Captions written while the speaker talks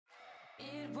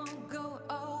It won't go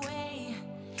away.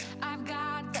 I've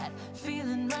got that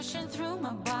feeling rushing through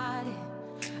my body.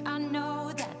 I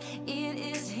know that it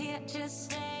is here to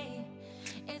stay.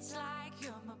 It's like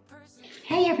you're my person.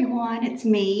 Hey everyone, it's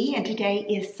me, and today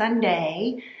is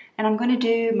Sunday, and I'm going to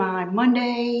do my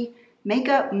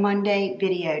Makeup Monday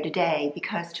video today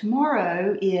because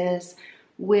tomorrow is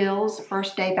Will's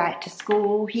first day back to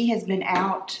school. He has been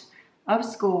out of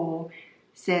school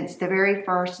since the very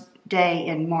first day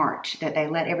in March that they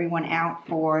let everyone out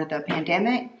for the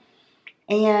pandemic.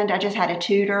 And I just had a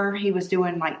tutor. He was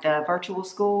doing like the virtual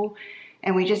school,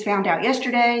 and we just found out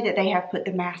yesterday that they have put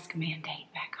the mask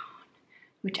mandate back on,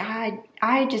 which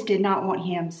I just did not want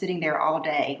him sitting there all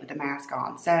day with the mask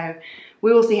on. So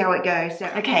we will see how it goes. So,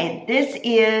 okay, this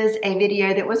is a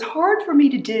video that was hard for me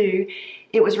to do.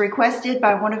 It was requested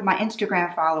by one of my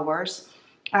Instagram followers.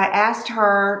 I asked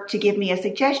her to give me a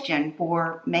suggestion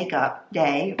for makeup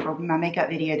day, for my makeup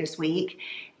video this week.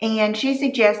 And she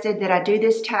suggested that I do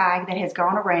this tag that has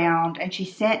gone around, and she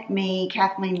sent me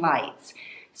Kathleen Lights.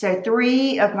 So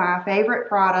 3 of my favorite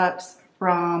products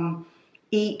from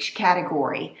each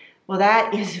category. Well,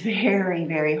 that is very,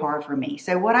 very hard for me.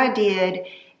 So what I did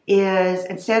is,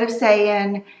 instead of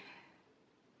saying,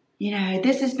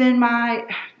 this has been my,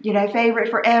 favorite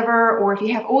forever, or if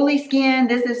you have oily skin,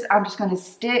 I'm just going to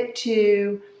stick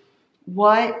to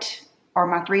what are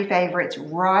my 3 favorites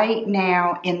right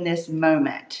now in this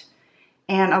moment.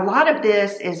 And a lot of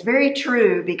this is very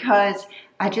true because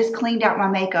I just cleaned out my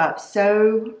makeup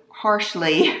so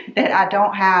harshly that I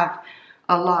don't have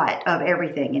a lot of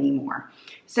everything anymore.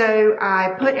 So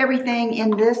I put everything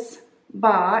in this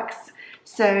box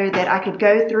so that I could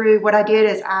go through. What I did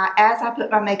is as I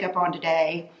put my makeup on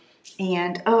today,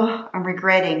 and I'm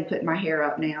regretting putting my hair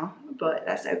up now, but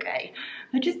that's okay.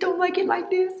 I just don't like it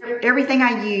like this. Everything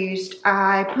I used,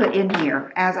 I put in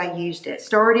here as I used it,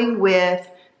 starting with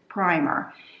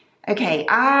primer. Okay,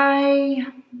 I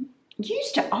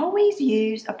used to always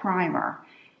use a primer.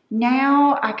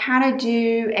 Now I kind of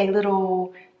do a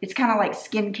little, it's kind of like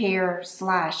skincare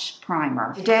 /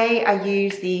 primer. Today I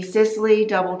use the Sisley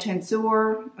Double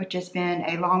Tenseur, which has been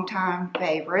a long time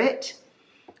favorite.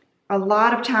 A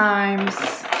lot of times,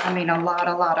 a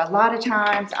lot of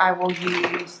times I will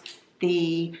use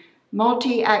the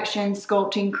Multi-Action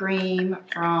Sculpting Cream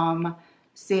from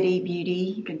City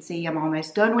Beauty. You can see I'm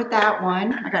almost done with that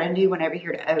one. I got a new one over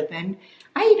here to open.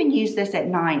 I even use this at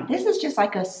night. This is just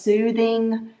like a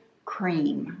soothing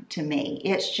cream to me.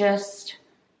 It's just,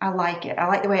 I like it. I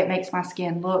like the way it makes my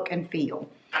skin look and feel.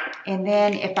 And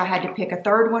then if I had to pick a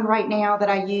 3rd one right now that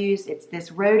I use, it's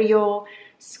this Rodial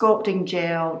Sculpting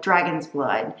Gel Dragon's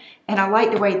Blood. And I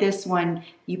like the way this one,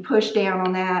 you push down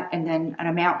on that and then an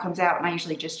amount comes out, and I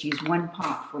usually just use 1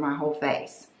 pump for my whole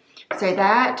face. So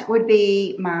that would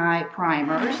be my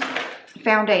primers.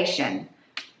 Foundation.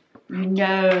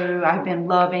 I've been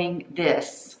loving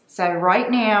this. So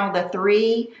right now, the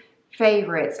 3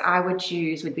 favorites I would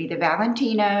choose would be the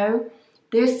Valentino.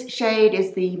 This shade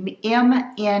is the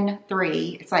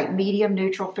MN3. It's like medium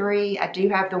neutral 3. I do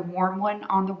have the warm one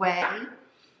on the way.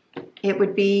 It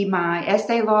would be my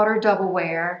Estee Lauder Double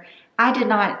Wear. I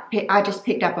just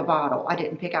picked up a bottle. I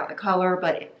didn't pick out the color,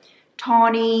 but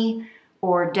Tawny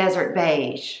or Desert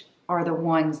Beige are the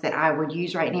ones that I would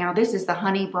use right now. This is the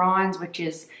Honey Bronze, which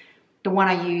is the one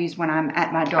I use when I'm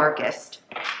at my darkest.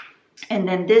 And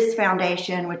then this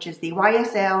foundation, which is the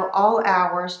YSL All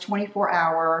Hours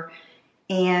 24-hour.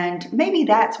 And maybe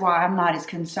that's why I'm not as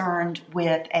concerned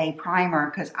with a primer,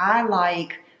 because I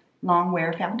like long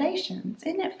wear foundations.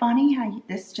 Isn't it funny how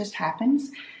this just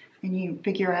happens and you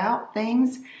figure out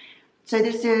things? So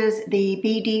this is the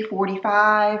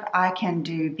BD45. I can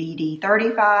do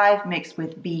BD35 mixed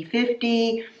with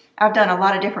B50. I've done a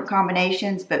lot of different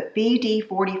combinations, but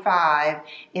BD45,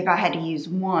 if I had to use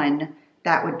one,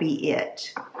 that would be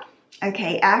it.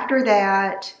 Okay, after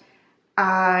that,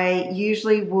 I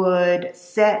usually would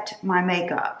set my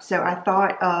makeup. So I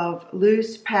thought of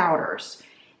loose powders.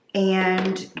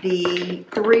 And the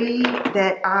 3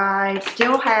 that I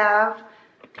still have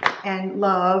and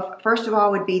love, first of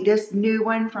all, would be this new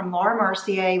one from Laura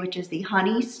Mercier, which is the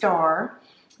Honey Star.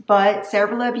 But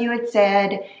several of you had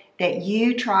said that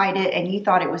you tried it and you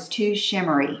thought it was too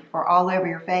shimmery for all over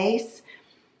your face.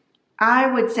 I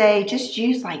would say just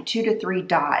use like 2 to 3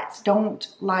 dots. Don't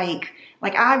like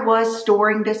I was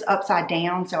storing this upside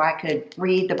down so I could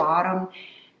read the bottom,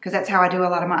 because that's how I do a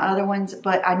lot of my other ones.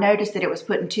 But I noticed that it was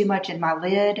putting too much in my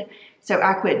lid, so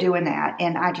I quit doing that.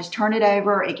 And I just turn it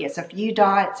over. It gets a few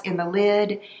dots in the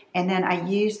lid, and then I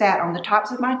use that on the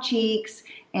tops of my cheeks,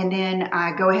 and then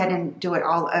I go ahead and do it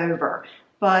all over.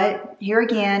 But here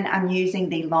again, I'm using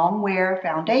the long wear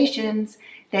foundations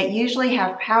that usually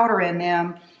have powder in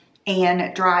them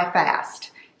and dry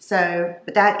fast. So,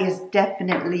 but that is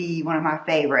definitely one of my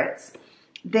favorites.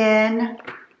 Then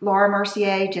Laura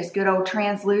Mercier, just good old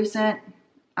translucent.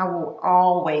 I will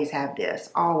always have this,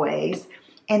 always.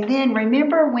 And then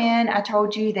remember when I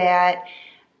told you that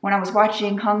when I was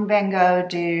watching Hung Van Gogh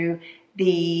do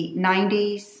the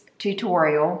 90s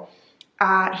tutorial,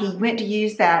 he went to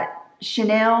use that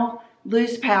Chanel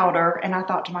loose powder, and I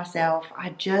thought to myself, I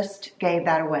just gave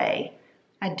that away.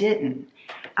 I didn't.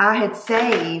 I had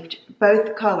saved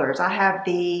both colors. I have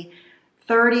the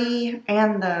 30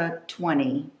 and the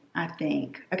 20, I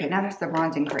think. Okay, now that's the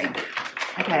bronzing cream.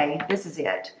 Okay, this is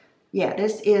it. Yeah,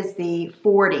 this is the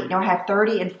 40. Now I have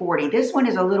 30 and 40. This one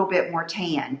is a little bit more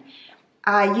tan.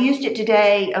 I used it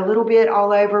today a little bit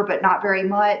all over, but not very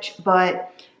much.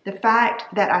 But the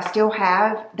fact that I still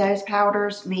have those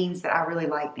powders means that I really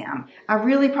like them. I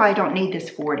really probably don't need this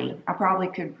 40. I probably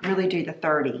could really do the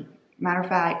 30. Matter of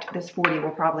fact, this 40 will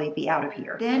probably be out of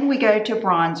here. Then we go to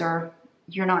bronzer.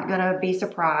 You're not gonna be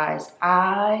surprised.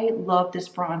 I love this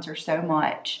bronzer so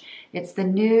much. It's the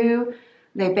new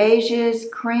Les Beiges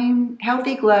Cream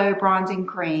Healthy Glow Bronzing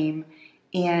Cream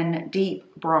in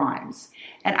deep bronze.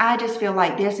 And I just feel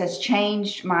like this has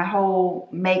changed my whole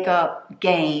makeup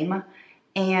game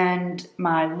and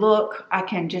my look. I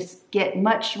can just get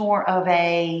much more of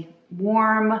a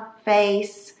warm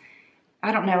face.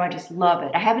 I don't know, I just love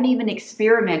it. I haven't even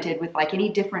experimented with like any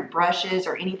different brushes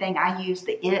or anything. I use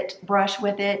the IT brush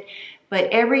with it, but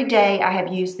every day I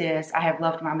have used this, I have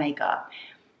loved my makeup.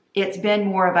 It's been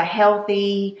more of a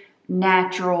healthy,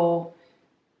 natural,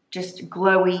 just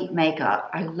glowy makeup.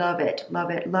 I love it,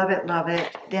 love it, love it, love it.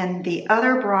 Then the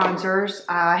other bronzers,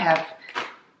 I have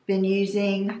been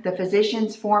using the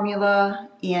Physicians Formula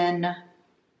in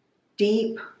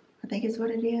Deep, I think is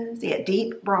what it is. Yeah,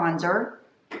 Deep Bronzer.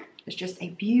 It's just a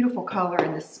beautiful color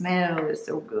and the smell is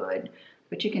so good.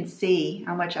 But you can see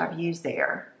how much I've used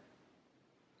there.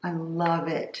 I love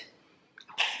it.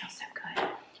 Oh, it smells so good.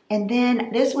 And then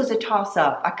this was a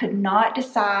toss-up. I could not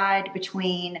decide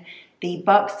between the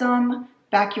Buxom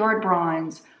Backyard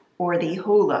Bronze or the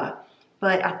Hoola.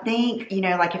 But I think, you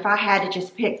know, like if I had to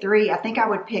just pick three, I think I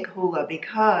would pick Hoola,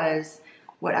 because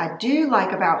what I do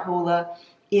like about Hoola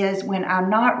is when I'm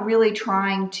not really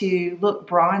trying to look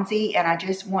bronzy and I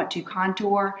just want to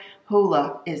contour,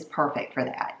 Hoola is perfect for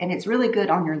that. And it's really good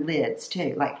on your lids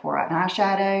too, like for an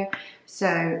eyeshadow.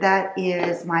 So that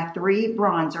is my 3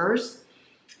 bronzers.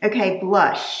 Okay,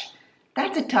 blush.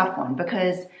 That's a tough one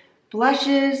because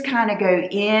blushes kind of go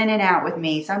in and out with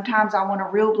me. Sometimes I want a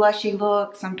real blushy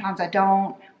look, sometimes I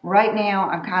don't. Right now,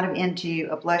 I'm kind of into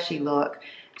a blushy look.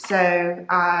 So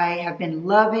I have been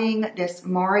loving this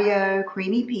Mario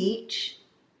Creamy Peach.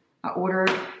 I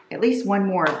ordered at least one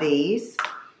more of these.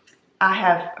 I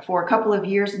have, for a couple of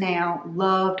years now,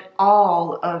 loved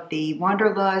all of the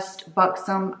Wanderlust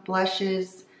Buxom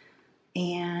blushes.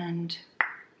 And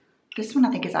this one I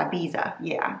think is Ibiza,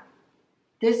 yeah.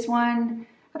 This one,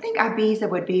 I think Ibiza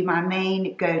would be my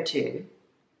main go-to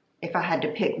if I had to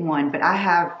pick one. But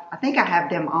I think I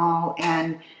have them all,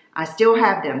 and I still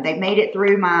have them. They made it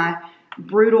through my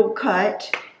brutal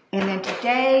cut. And then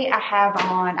today I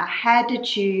had to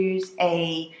choose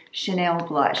a Chanel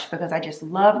blush because I just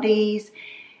love these.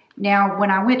 Now,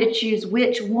 when I went to choose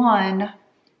which one,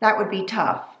 that would be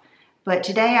tough. But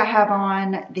today I have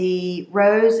on the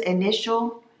Rose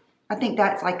Initial. I think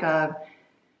that's like a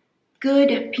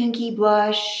good pinky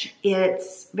blush.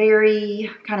 It's very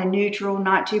kind of neutral,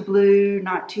 not too blue,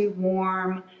 not too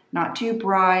warm, not too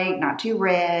bright, not too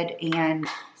red. And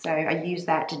so I use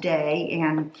that today.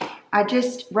 And I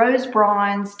just, Rose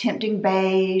Bronze, Tempting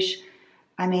Beige.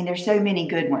 I mean, there's so many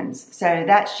good ones. So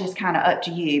that's just kind of up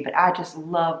to you. But I just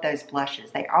love those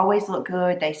blushes. They always look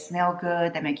good. They smell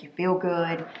good. They make you feel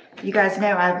good. You guys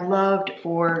know I've loved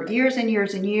for years and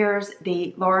years and years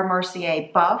the Laura Mercier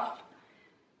Buff.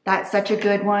 That's such a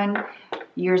good one.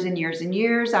 Years and years and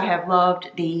years. I have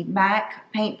loved the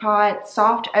MAC Paint Pot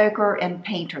Soft Ochre and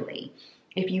Painterly.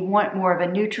 If you want more of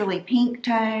a neutrally pink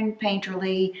tone,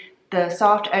 Painterly. The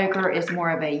Soft Ochre is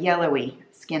more of a yellowy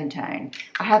skin tone.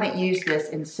 I haven't used this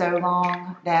in so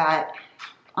long that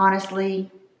honestly,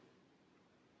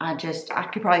 I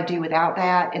could probably do without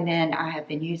that. And then I have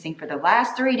been using, for the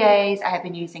last 3 days, I have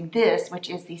been using this, which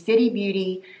is the City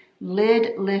Beauty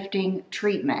Lid Lifting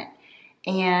Treatment.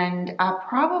 And I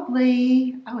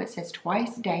probably, oh, it says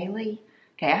twice daily.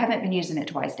 Okay, I haven't been using it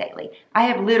twice daily. I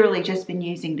have literally just been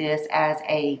using this as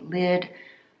a lid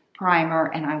primer,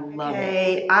 and I love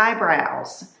it.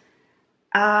 Eyebrows.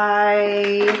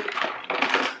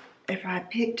 If I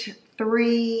picked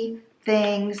three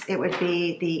things, it would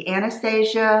be the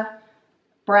Anastasia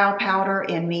brow powder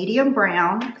in medium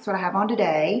brown. That's what I have on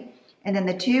today. And then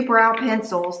the two brow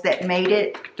pencils that made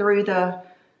it through the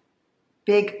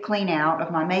big clean out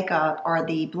of my makeup are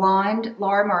the Blonde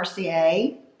Laura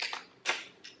Mercier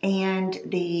and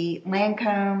the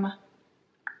Lancome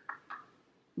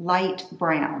Light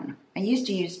Brown. I used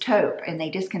to use taupe and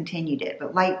they discontinued it,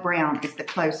 but light brown is the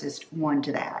closest one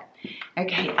to that.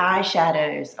 Okay,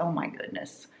 eyeshadows. Oh my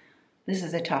goodness. This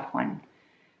is a tough one.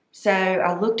 So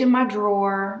I looked in my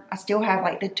drawer. I still have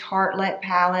like the Tartelette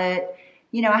palette.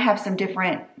 You know, I have some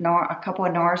different, a couple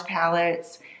of NARS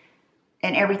palettes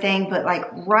and everything, but like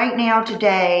right now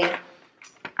today,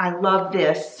 I love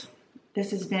this.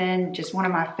 This has been just one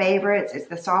of my favorites. It's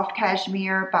the Soft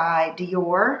Cashmere by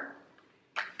Dior.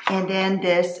 And then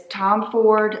this Tom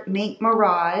Ford Mink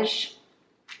Mirage.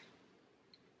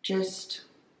 Just,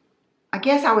 I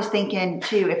guess I was thinking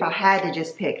too, if I had to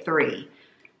just pick three,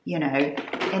 you know.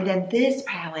 And then this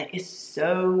palette is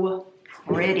so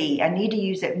pretty. I need to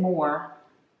use it more.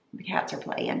 The cats are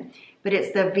playing. But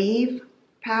it's the Vive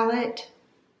palette.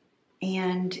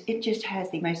 And it just has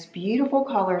the most beautiful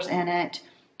colors in it.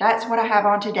 That's what I have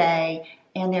on today.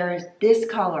 And there is this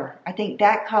color. I think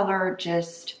that color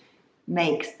just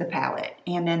makes the palette.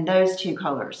 And then those two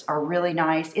colors are really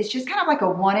nice. It's just kind of like a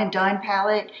one and done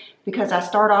palette because I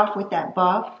start off with that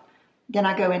buff, then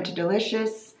I go into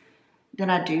Delicious, then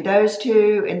I do those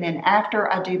two, and then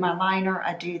after I do my liner,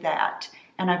 I do that.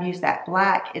 And I've used that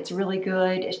black. It's really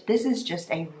good. This is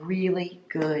just a really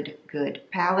good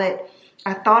palette.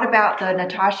 I thought about the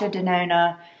Natasha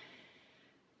Denona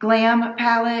Glam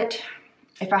palette.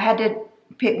 If I had to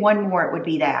pick one more, it would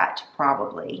be that,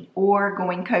 probably. Or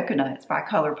Going Coconuts by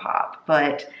ColourPop,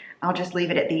 but I'll just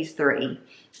leave it at these three.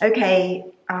 Okay,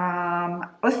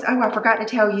 I forgot to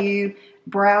tell you,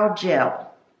 brow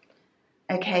gel.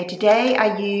 Okay, today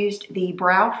I used the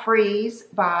Brow Freeze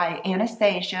by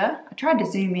Anastasia. I tried to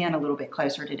zoom in a little bit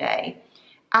closer today.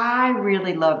 I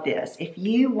really love this. If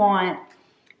you want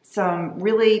some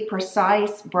really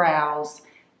precise brows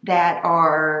that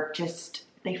are just,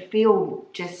 they feel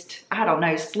just, I don't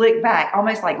know, slick back,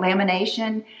 almost like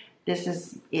lamination, this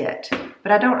is it.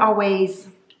 But I'm not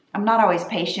always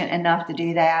patient enough to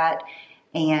do that,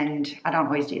 and I don't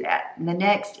always do that. And the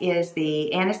next is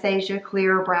the Anastasia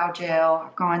Clear Brow Gel.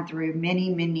 I've gone through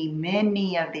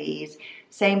many of these.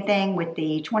 Same thing with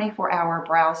the 24-Hour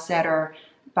Brow Setter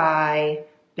by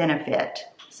Benefit.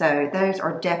 So those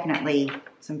are definitely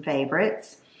some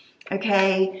favorites.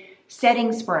 Okay,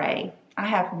 setting spray. I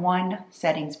have one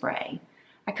setting spray.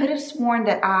 I could have sworn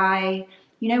that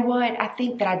you know what? I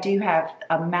think that I do have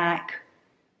a MAC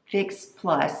Fix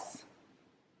Plus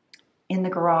in the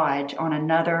garage on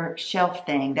another shelf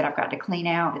thing that I've got to clean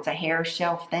out. It's a hair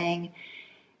shelf thing,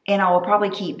 and I will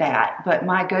probably keep that. But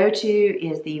my go-to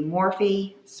is the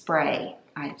Morphe spray.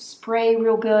 I spray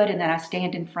real good, and then I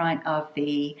stand in front of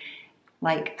the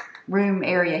like room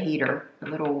area heater, the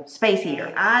little space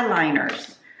heater.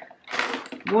 Eyeliners.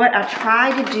 What I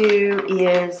try to do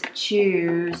is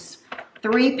choose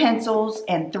 3 pencils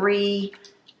and 3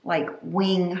 like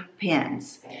wing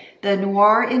pens. The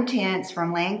Noir Intense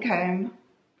from Lancome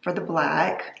for the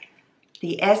black,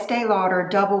 the Estee Lauder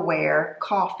Double Wear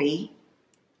Coffee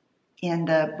in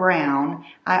the brown.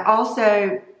 I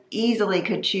also easily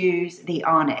could choose the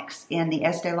Onyx in the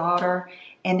Estee Lauder.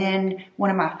 And then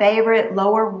one of my favorite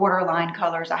lower waterline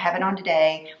colors, I have it on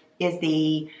today, is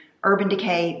the Urban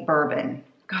Decay Bourbon.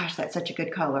 Gosh, that's such a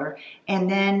good color. And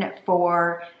then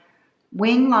for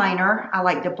wing liner, I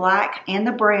like the black and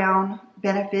the brown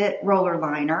Benefit roller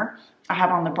liner. I have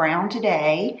on the brown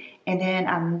today. And then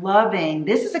I'm loving,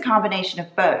 this is a combination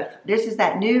of both. This is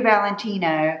that new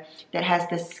Valentino that has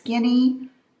the skinny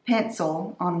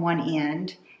pencil on one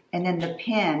end and then the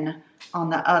pen on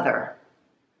the other.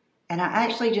 And I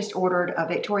actually just ordered a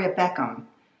Victoria Beckham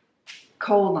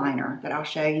kohl liner that I'll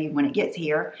show you when it gets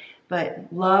here. But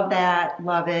love that,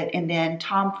 love it. And then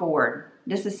Tom Ford.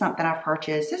 This is something I've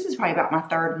purchased. This is probably about my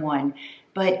 3rd one,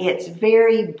 but it's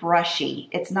very brushy.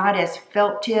 It's not as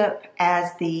felt tip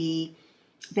as the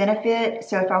Benefit.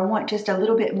 So if I want just a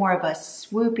little bit more of a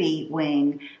swoopy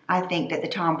wing, I think that the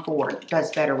Tom Ford does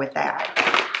better with that.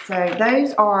 So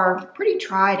those are pretty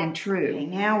tried and true. Okay,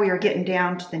 now we are getting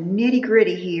down to the nitty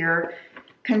gritty here.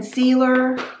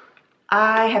 Concealer.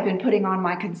 I have been putting on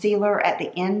my concealer at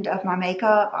the end of my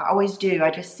makeup. I always do. I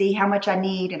just see how much I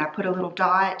need and I put a little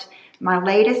dot. My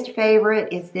latest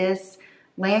favorite is this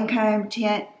Lancome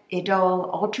Tint Idole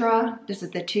Ultra. This is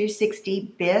the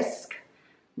 260 Bisque.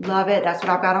 Love it. That's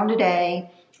what I've got on today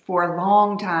for a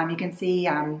long time. You can see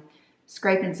I'm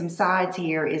scraping some sides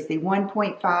here, is the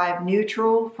 1.5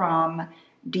 Neutral from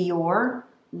Dior.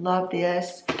 Love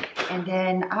this. And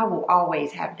then I will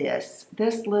always have this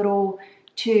little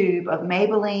tube of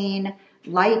Maybelline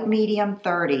Light Medium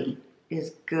 30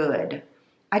 is good.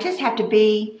 I just have to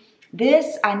be,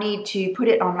 this I need to put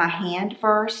it on my hand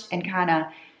first and kind of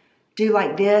do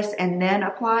like this and then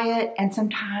apply it. And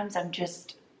sometimes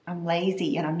I'm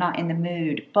lazy and I'm not in the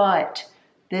mood, but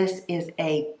this is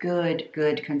a good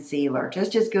concealer.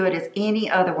 Just as good as any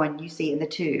other one you see in the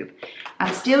tube.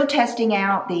 I'm still testing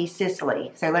out the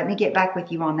Sisley, so let me get back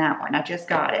with you on that one. I just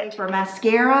got it. For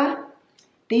mascara,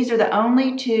 these are the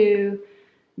only two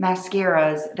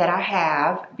mascaras that I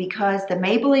have because the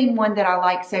Maybelline one that I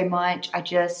like so much, I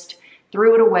just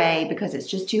threw it away because it's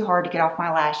just too hard to get off my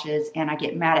lashes and I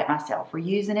get mad at myself for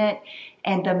using it.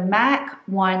 And the MAC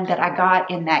one that I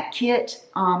got in that kit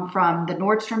from the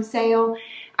Nordstrom sale,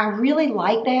 I really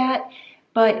like that,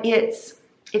 but it's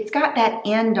got that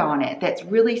end on it that's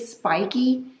really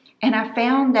spiky. And I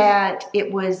found that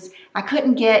I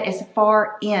couldn't get as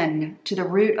far in to the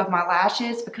root of my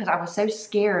lashes because I was so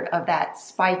scared of that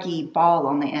spiky ball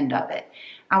on the end of it.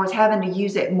 I was having to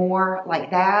use it more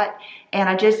like that, and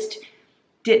I just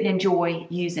didn't enjoy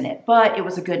using it, but it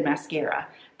was a good mascara.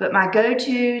 But my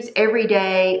go-tos every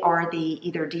day are the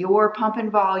either Dior Pump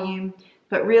and Volume,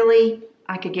 but really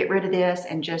I could get rid of this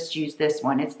and just use this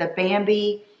one. It's the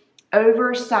Bambi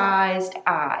Oversized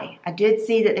Eye. I did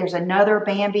see that there's another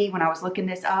Bambi when I was looking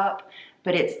this up,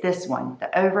 but it's this one,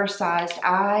 the Oversized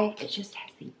Eye. It just has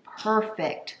the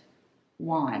perfect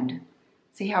wand.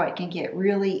 See how it can get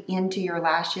really into your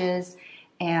lashes,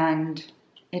 and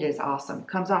it is awesome.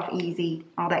 Comes off easy,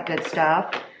 all that good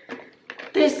stuff.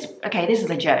 This is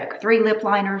a joke. 3 lip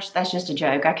liners, that's just a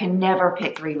joke. I can never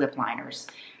pick 3 lip liners.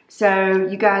 So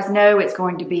you guys know it's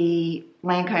going to be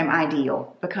Lancome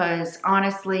Ideal because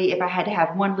honestly, if I had to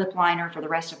have 1 lip liner for the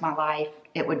rest of my life,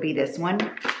 it would be this one.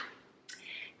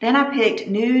 Then I picked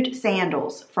Nude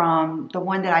Sandals from the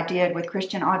one that I did with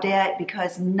Christian Audette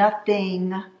because no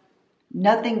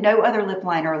other lip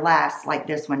liner lasts like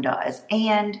this one does.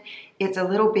 And it's a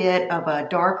little bit of a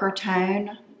darker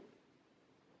tone.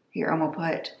 Here, I'm gonna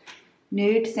put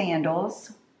Nude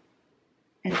Sandals.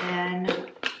 And then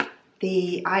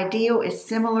the Ideal is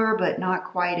similar, but not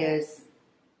quite as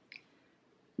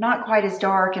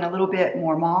dark and a little bit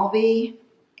more mauve-y.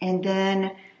 And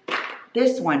then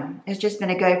this one has just been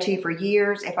a go-to for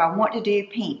years. If I want to do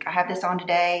pink, I have this on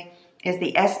today, is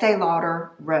the Estee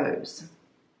Lauder Rose.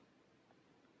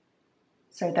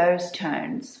 So those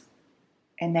tones.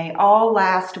 And they all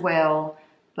last well,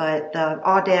 but the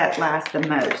Audette lasts the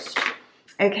most.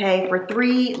 Okay, for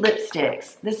 3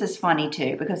 lipsticks, this is funny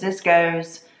too, because this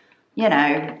goes, you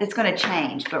know, it's gonna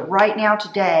change. But right now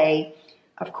today,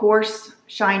 of course,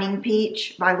 Shining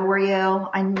Peach by L'Oreal.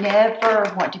 I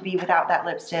never want to be without that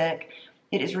lipstick.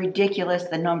 It is ridiculous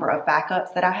the number of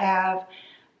backups that I have,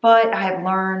 but I have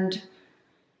learned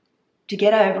to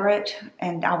get over it,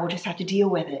 and I will just have to deal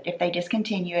with it if they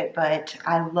discontinue it, but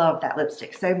I love that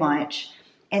lipstick so much.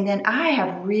 And then I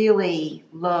have really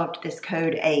loved this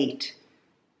Code 8.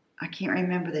 I can't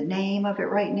remember the name of it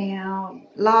right now.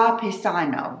 La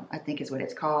Pisano, I think is what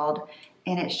it's called.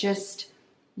 And it's just,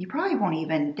 you probably won't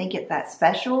even think it's that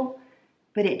special,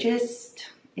 but it just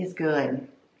is good.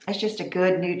 It's just a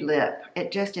good nude lip.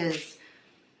 It just is,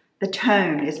 the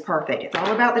tone is perfect. It's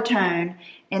all about the tone.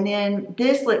 And then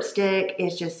this lipstick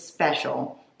is just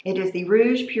special. It is the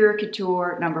Rouge Pure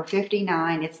Couture number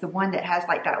 59. It's the one that has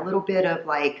like that little bit of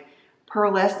like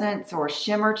pearlescence or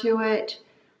shimmer to it.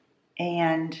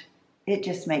 And it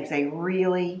just makes a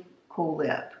really cool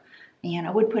lip. And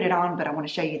I would put it on, but I want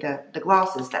to show you the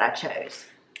glosses that I chose.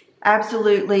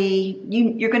 Absolutely,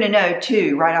 you're going to know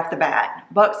too right off the bat.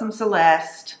 Buxom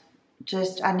Celeste,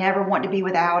 just I never want to be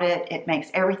without it. It makes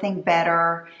everything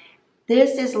better.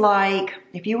 This is like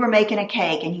if you were making a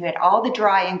cake and you had all the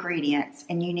dry ingredients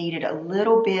and you needed a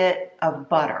little bit of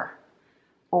butter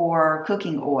or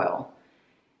cooking oil.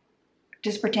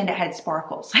 Just pretend it had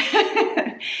sparkles.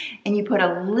 And you put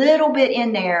a little bit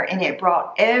in there and it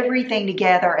brought everything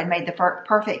together and made the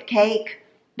perfect cake.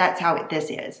 That's how this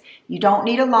is. You don't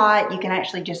need a lot. You can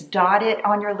actually just dot it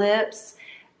on your lips,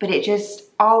 but it just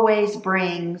always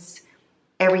brings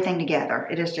everything together.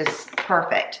 It is just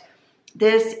perfect.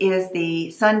 This is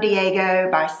the Sun Diego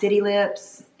by City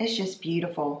Lips. It's just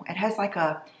beautiful. It has like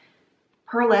a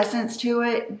pearlescence to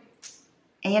it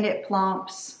and it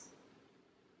plumps.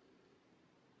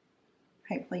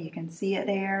 Hopefully you can see it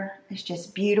there. It's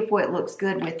just beautiful. It looks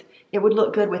good with, it would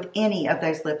look good with any of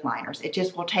those lip liners. It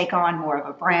just will take on more of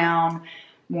a brown,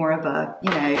 more of a, you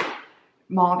know,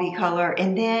 mauve color.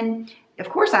 And then of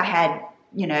course I had,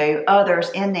 you know, others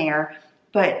in there,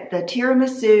 but the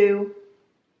tiramisu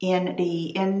in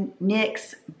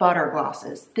NYX butter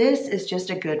glosses, this is just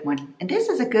a good one. And this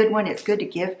is a good one. It's good to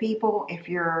give people if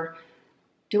you're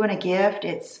doing a gift.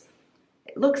 It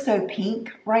looks so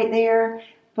pink right there,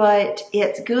 but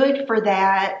it's good for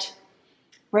that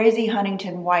Rosie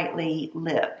Huntington Whiteley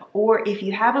lip. Or if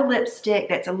you have a lipstick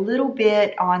that's a little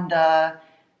bit on the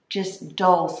just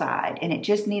dull side and it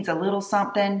just needs a little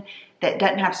something that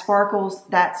doesn't have sparkles,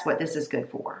 that's what this is good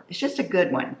for. It's just a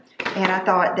good one. And I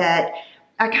thought that,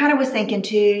 I kind of was thinking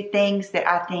too, things that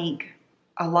I think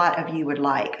a lot of you would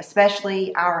like,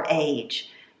 especially our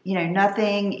age. You know,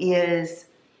 nothing is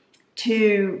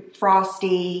too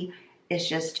frosty. It's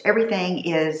just, everything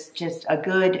is just a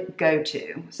good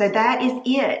go-to. So that is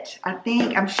it.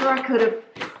 I'm sure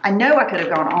I know I could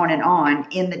have gone on and on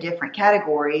in the different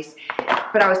categories,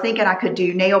 but I was thinking I could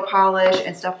do nail polish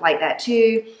and stuff like that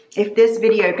too. If this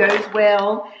video goes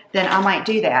well, then I might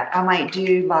do that. I might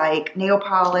do like nail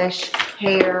polish,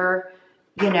 hair,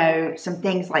 you know, some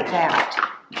things like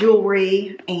that.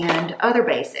 Jewelry and other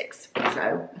basics.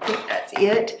 So I think that's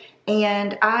it.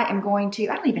 And I am going to,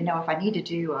 I don't even know if I need to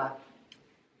do a,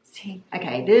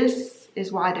 okay, this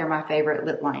is why they're my favorite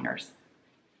lip liners.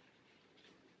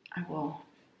 I will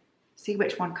see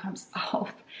which one comes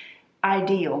off.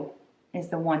 Ideal is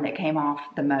the one that came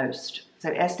off the most. So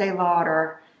Estee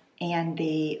Lauder and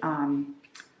the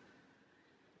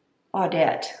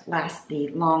Audette lasts the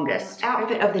longest.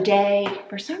 Outfit of the day.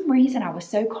 For some reason, I was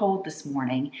so cold this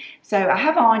morning. So I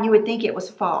have on, you would think it was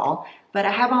fall, but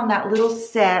I have on that little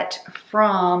set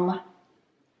from,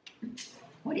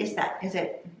 what is that? Is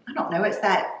it, I don't know, it's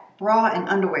that bra and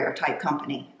underwear type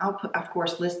company. I'll put, of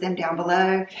course, list them down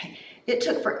below. It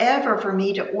took forever for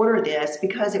me to order this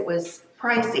because it was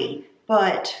pricey,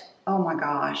 but oh my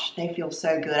gosh, they feel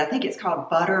so good. I think it's called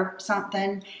Butter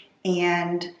something,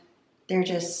 and they're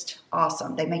just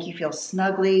awesome. They make you feel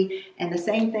snugly. And the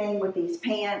same thing with these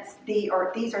pants. These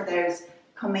are those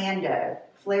Commando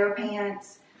flare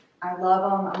pants. I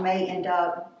love them. I may end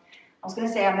up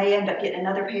getting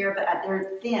another pair, but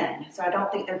they're thin, so I don't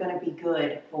think they're going to be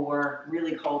good for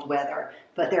really cold weather,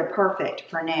 but they're perfect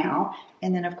for now.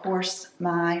 And then, of course,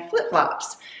 my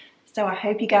flip-flops. So I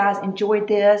hope you guys enjoyed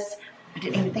this. I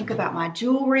didn't even think about my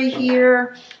jewelry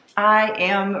here. I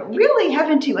am really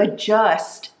having to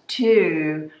adjust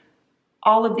to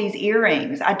all of these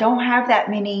earrings. I don't have that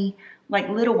many like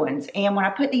little ones, and when I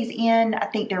put these in, I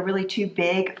think they're really too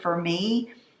big for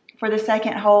me for the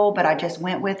second hole, but I just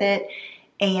went with it.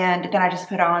 And then I just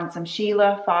put on some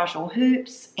Sheila Fajl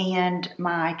hoops and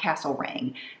my castle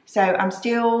ring. So I'm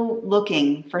still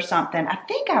looking for something. I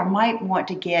think I might want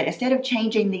to get, instead of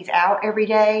changing these out every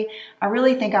day, I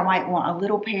really think I might want a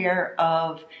little pair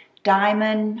of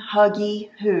diamond huggy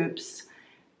hoops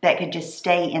that could just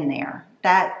stay in there.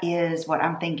 That is what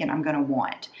I'm thinking I'm gonna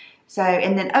want. So,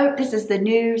 and then, oh, this is the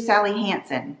new Sally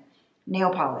Hansen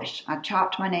nail polish. I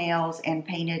chopped my nails and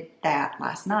painted that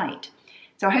last night.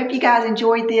 So I hope you guys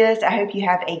enjoyed this. I hope you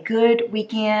have a good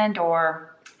weekend,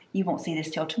 or you won't see this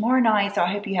till tomorrow night. So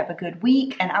I hope you have a good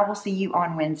week, and I will see you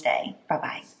on Wednesday.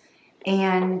 Bye-bye.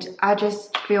 And I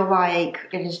just feel like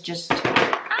it is just,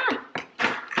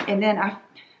 and then